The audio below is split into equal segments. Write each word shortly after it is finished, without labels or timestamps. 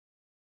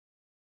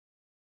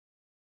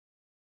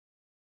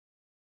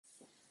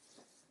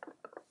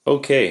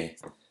Okay,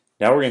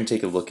 now we're going to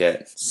take a look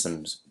at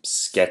some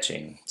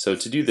sketching. So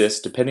to do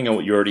this, depending on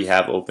what you already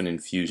have open in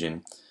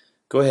Fusion,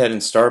 go ahead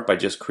and start by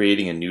just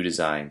creating a new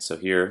design. So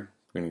here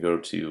we're going to go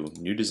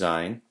to New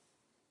Design,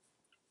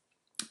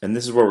 and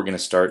this is where we're going to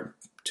start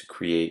to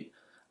create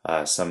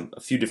a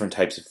few different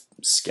types of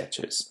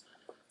sketches.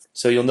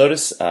 So you'll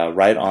notice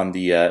right on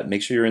the,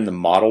 make sure you're in the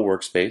Model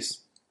workspace,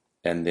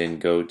 and then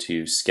go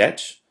to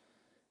Sketch,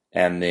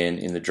 and then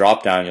in the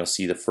drop down you'll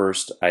see the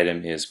first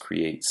item is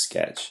Create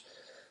Sketch.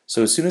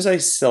 So as soon as I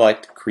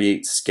select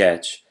Create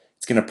Sketch,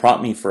 it's going to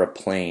prompt me for a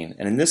plane.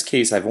 And in this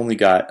case, I've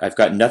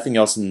got nothing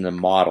else in the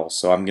model,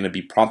 so I'm going to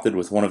be prompted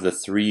with one of the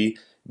three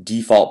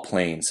default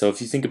planes. So if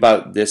you think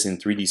about this in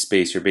 3D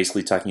space, you're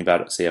basically talking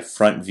about, say, a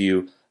front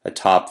view, a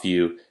top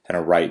view, and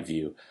a right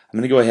view. I'm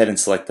going to go ahead and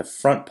select the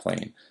front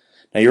plane.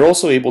 Now you're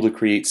also able to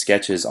create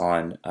sketches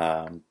on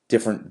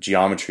different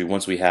geometry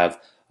once we have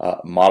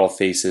model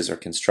faces or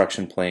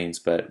construction planes,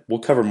 but we'll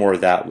cover more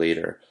of that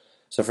later.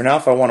 So for now,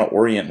 if I want to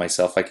orient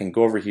myself, I can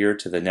go over here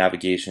to the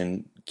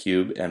navigation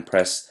cube and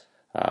press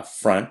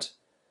front.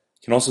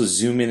 You can also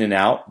zoom in and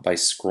out by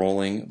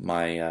scrolling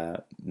my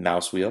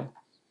mouse wheel.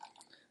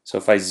 So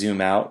if I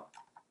zoom out,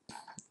 you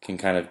can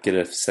kind of get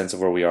a sense of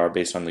where we are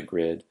based on the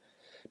grid.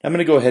 Now I'm going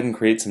to go ahead and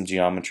create some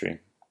geometry.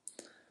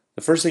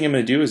 The first thing I'm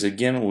going to do is,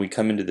 again, when we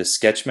come into the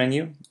sketch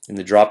menu in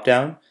the drop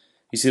down,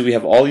 you see that we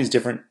have all these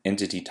different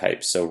entity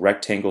types. So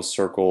rectangles,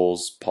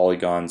 circles,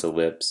 polygons,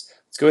 ellipse.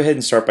 Let's go ahead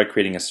and start by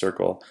creating a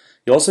circle.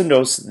 You'll also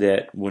notice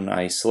that when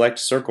I select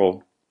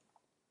circle,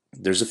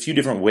 there's a few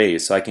different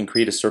ways. So I can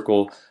create a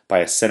circle by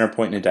a center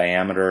point and a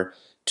diameter,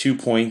 2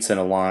 points and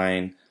a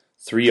line,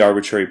 3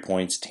 arbitrary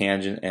points,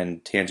 tangent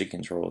and tangent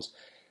controls.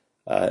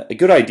 A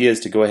good idea is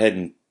to go ahead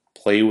and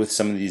play with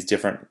some of these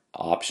different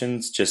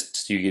options just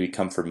so you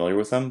become familiar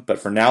with them. But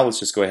for now, let's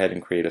just go ahead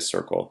and create a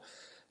circle.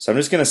 So I'm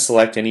just going to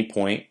select any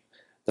point.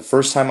 The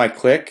first time I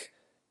click,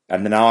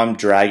 and then now I'm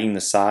dragging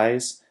the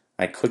size.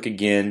 I click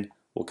again,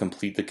 will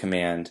complete the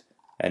command,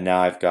 and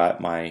now I've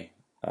got my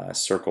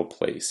circle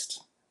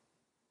placed.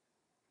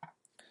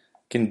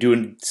 Can do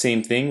the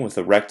same thing with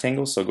a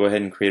rectangle, so go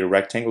ahead and create a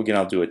rectangle. Again,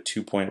 I'll do a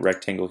 2-point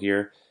rectangle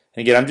here.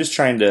 And again, I'm just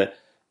trying to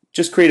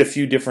create a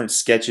few different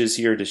sketches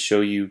here to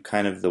show you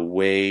kind of the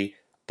way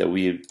that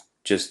we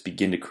just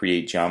begin to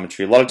create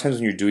geometry. A lot of times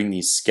when you're doing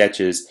these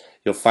sketches,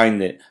 you'll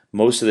find that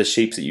most of the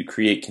shapes that you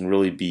create can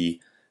really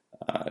be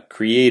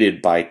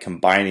created by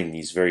combining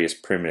these various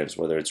primitives,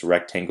 whether it's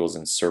rectangles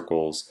and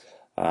circles,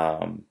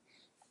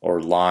 or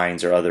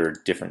lines or other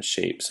different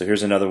shapes. So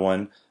here's another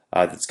one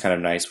that's kind of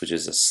nice, which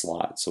is a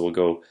slot. So we'll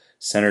go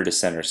center to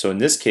center. So in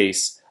this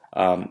case,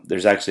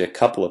 there's actually a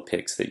couple of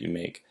picks that you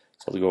make.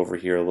 So I'll go over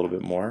here a little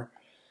bit more.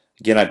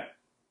 Again, I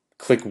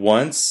click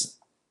once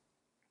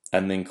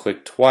and then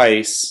click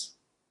twice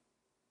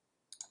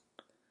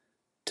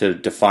to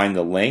define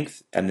the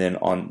length, and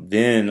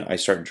then I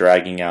start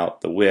dragging out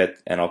the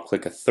width, and I'll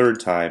click a third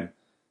time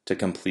to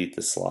complete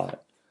the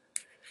slot.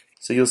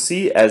 So you'll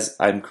see as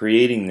I'm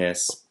creating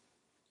this,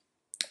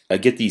 I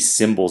get these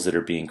symbols that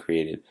are being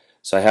created.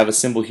 So I have a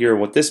symbol here.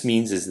 What this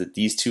means is that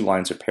these two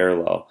lines are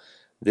parallel.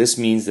 This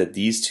means that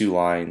these two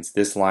lines,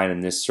 this line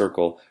and this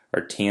circle,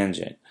 are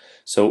tangent.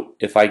 So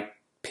if I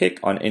pick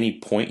on any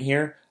point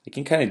here, I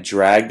can kind of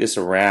drag this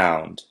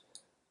around,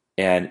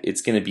 and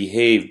it's going to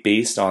behave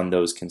based on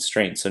those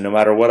constraints. So no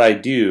matter what I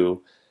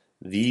do,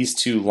 these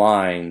two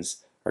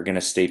lines are going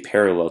to stay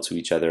parallel to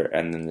each other,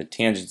 and then the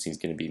tangency is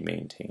going to be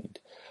maintained.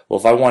 Well,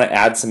 if I want to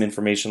add some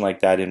information like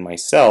that in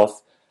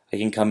myself, I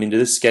can come into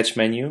the sketch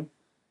menu,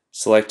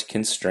 select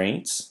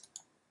constraints,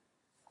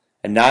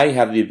 and now I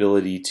have the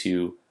ability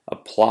to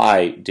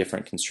apply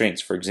different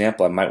constraints. For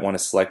example, I might want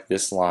to select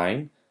this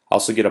line. I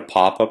also get a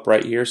pop-up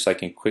right here so I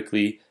can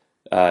quickly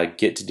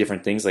get to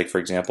different things, like for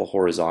example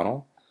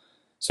horizontal.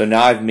 So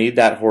now I've made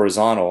that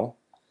horizontal.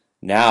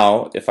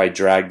 Now if I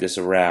drag this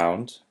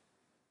around,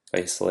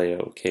 if I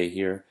select OK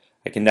here,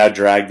 I can now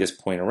drag this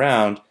point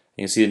around, and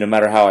you can see that no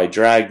matter how I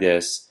drag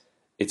this,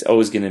 it's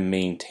always going to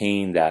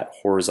maintain that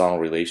horizontal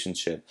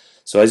relationship.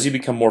 So as you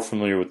become more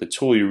familiar with the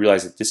tool, you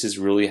realize that this is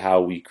really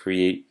how we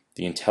create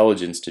the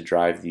intelligence to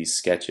drive these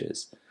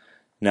sketches.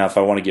 Now if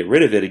I want to get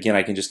rid of it, again,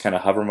 I can just kind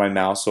of hover my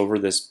mouse over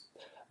this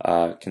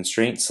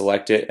constraint,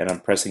 select it, and I'm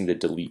pressing the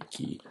delete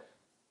key.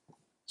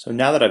 So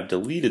now that I've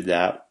deleted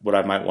that, what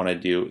I might want to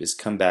do is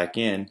come back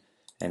in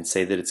and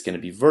say that it's going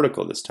to be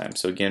vertical this time.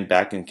 So again,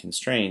 back in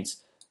constraints,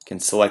 I can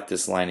select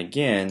this line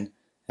again,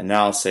 and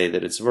now I'll say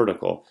that it's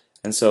vertical.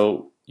 And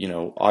so,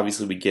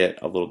 obviously we get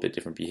a little bit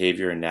different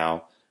behavior, and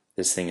now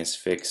this thing is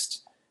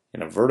fixed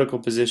in a vertical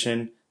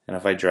position, and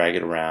if I drag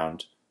it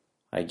around,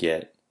 I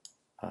get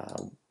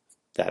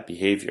that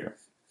behavior.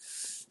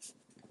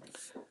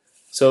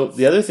 So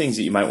the other things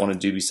that you might want to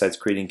do besides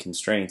creating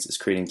constraints is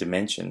creating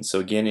dimensions.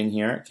 So again, in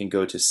here I can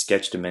go to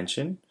sketch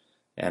dimension,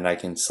 and I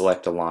can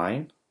select a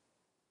line,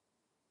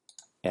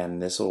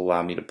 and this will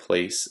allow me to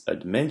place a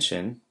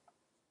dimension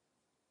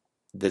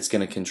that's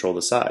going to control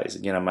the size.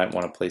 Again, I might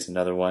want to place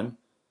another one.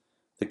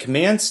 The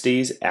command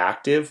stays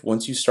active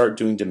once you start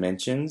doing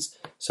dimensions,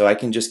 so I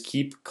can just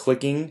keep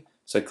clicking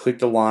So I click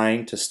the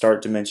line to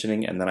start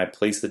dimensioning, and then I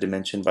place the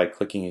dimension by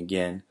clicking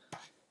again.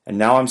 And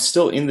now I'm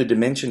still in the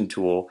dimension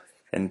tool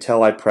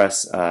until I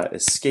press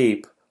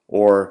escape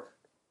or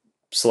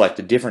select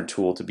a different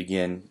tool to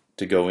begin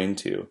to go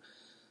into.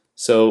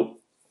 So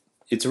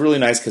it's really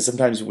nice because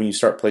sometimes when you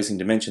start placing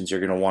dimensions, you're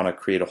going to want to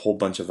create a whole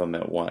bunch of them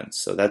at once.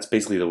 So that's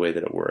basically the way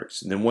that it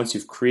works. And then once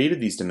you've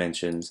created these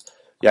dimensions,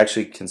 you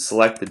actually can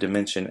select the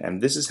dimension, and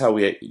this is how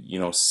we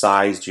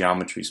size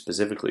geometry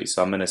specifically.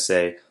 So I'm going to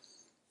say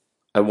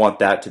I want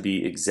that to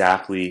be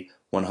exactly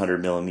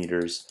 100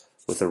 millimeters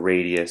with a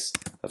radius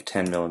of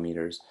 10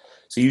 millimeters.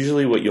 So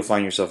usually what you'll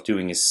find yourself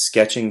doing is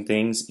sketching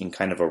things in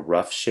kind of a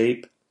rough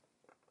shape,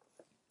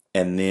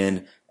 and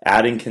then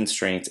adding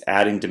constraints,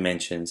 adding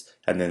dimensions,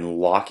 and then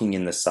locking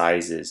in the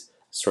sizes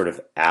sort of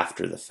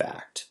after the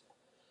fact.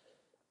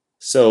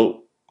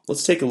 So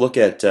let's take a look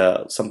at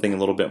something a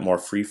little bit more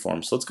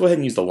freeform. So let's go ahead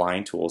and use the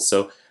line tool.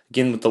 So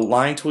again, with the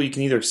line tool, you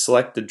can either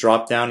select the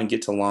drop down and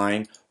get to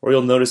line, or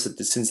you'll notice that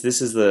since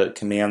this is the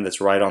command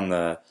that's right on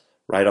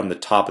the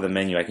top of the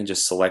menu, I can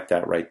just select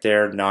that right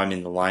there. Now I'm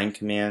in the line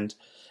command,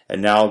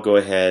 and now I'll go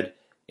ahead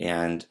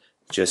and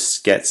just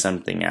sketch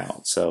something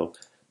out. So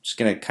I'm just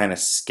going to kind of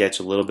sketch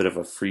a little bit of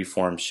a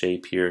freeform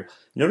shape here.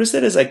 Notice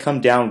that as I come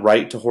down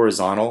right to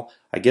horizontal,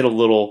 I get a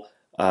little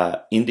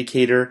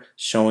indicator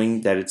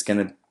showing that it's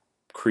going to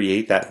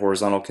create that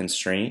horizontal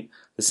constraint.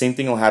 The same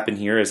thing will happen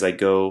here as I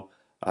go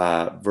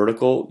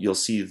vertical. You'll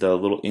see the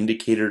little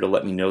indicator to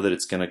let me know that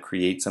it's going to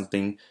create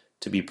something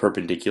to be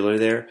perpendicular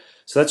there.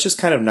 So that's just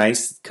kind of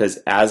nice because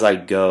as I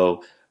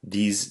go,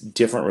 these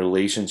different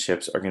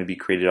relationships are going to be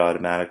created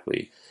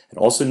automatically. And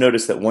also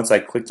notice that once I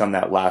clicked on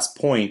that last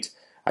point,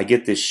 I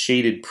get this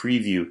shaded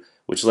preview,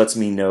 which lets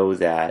me know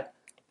that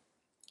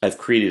I've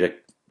created an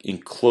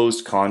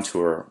enclosed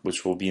contour,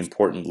 which will be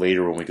important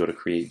later when we go to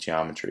create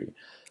geometry.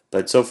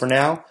 But so for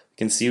now, you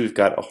can see we've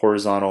got a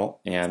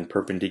horizontal and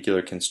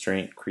perpendicular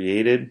constraint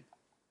created.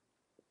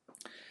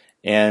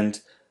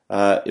 And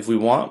if we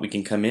want, we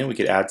can come in, we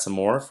could add some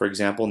more. For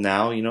example,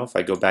 now, if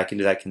I go back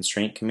into that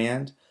constraint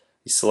command,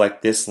 you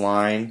select this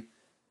line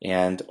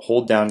and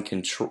hold down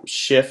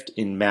Shift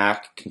in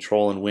Mac,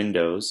 Control in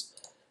Windows,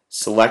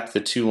 select the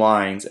two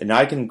lines, and now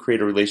I can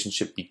create a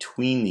relationship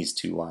between these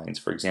two lines.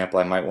 For example,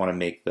 I might want to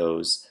make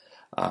those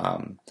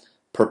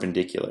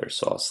perpendicular,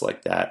 so I'll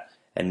select that,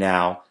 and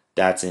now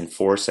that's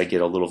enforced. I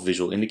get a little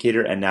visual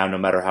indicator, and now no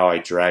matter how I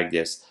drag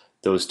this,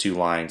 those two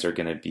lines are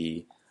going to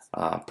be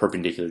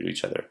perpendicular to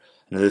each other.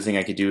 Another thing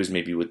I could do is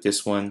maybe with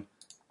this one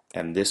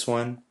and this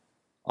one,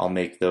 I'll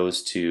make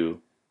those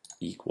two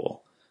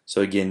equal.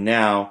 So again,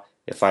 now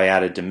if I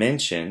add a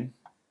dimension,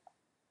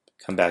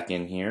 come back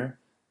in here,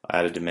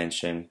 add a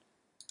dimension,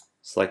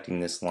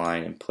 selecting this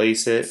line and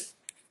place it,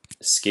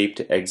 escape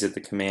to exit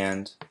the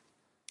command.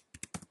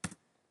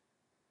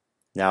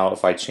 Now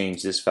if I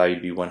change this value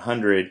to be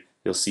 100,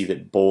 you'll see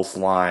that both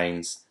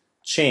lines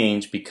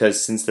change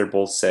because since they're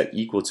both set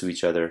equal to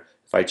each other,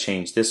 if I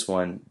change this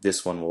one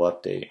will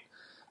update.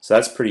 So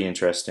that's pretty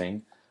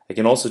interesting. I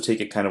can also take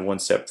it kind of one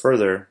step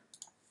further,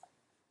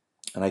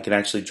 and I can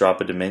actually drop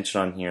a dimension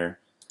on here.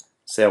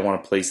 Say I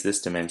want to place this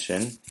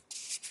dimension,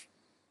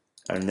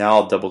 and now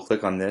I'll double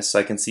click on this so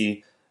I can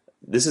see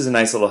this is a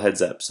nice little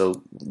heads up.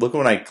 So look,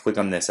 when I click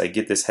on this, I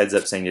get this heads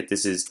up saying that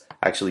this is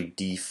actually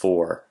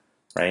D4,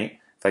 right?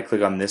 If I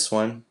click on this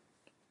one,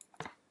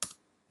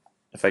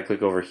 if I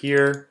click over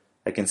here,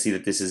 I can see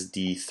that this is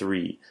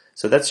D3.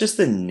 So that's just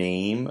the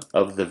name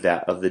of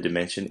the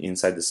dimension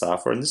inside the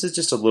software, and this is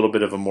just a little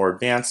bit of a more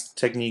advanced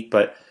technique,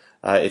 but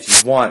if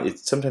you want,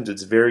 sometimes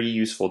it's very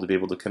useful to be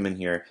able to come in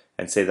here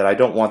and say that I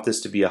don't want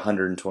this to be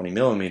 120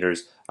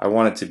 millimeters, I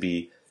want it to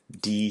be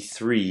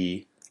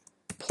D3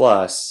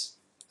 plus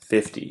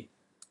 50.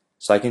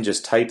 So I can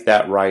just type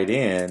that right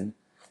in,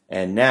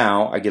 and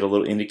now I get a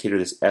little indicator,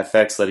 this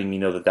FX, letting me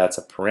know that that's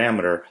a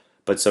parameter.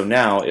 But so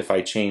now if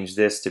I change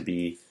this to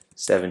be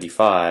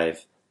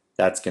 75,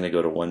 that's going to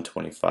go to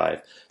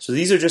 125. So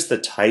these are just the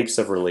types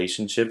of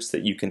relationships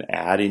that you can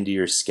add into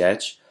your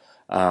sketch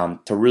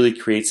to really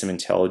create some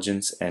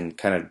intelligence and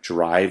kind of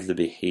drive the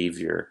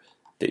behavior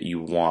that you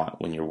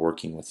want when you're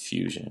working with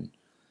Fusion.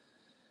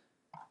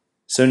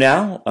 So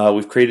now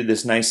we've created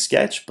this nice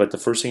sketch, but the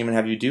first thing I'm going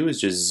to have you do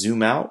is just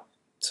zoom out.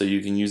 So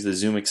you can use the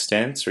zoom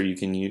extents, or you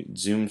can use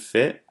zoom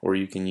fit, or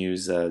you can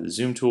use the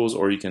zoom tools,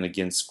 or you can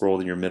again scroll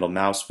in your middle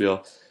mouse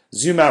wheel.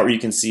 Zoom out where you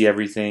can see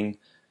everything.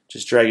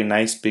 Just drag a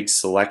nice big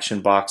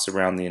selection box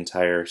around the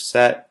entire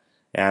set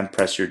and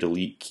press your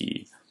delete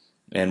key.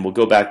 And we'll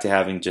go back to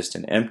having just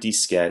an empty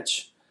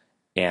sketch,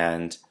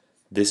 and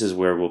this is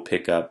where we'll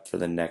pick up for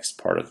the next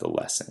part of the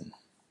lesson.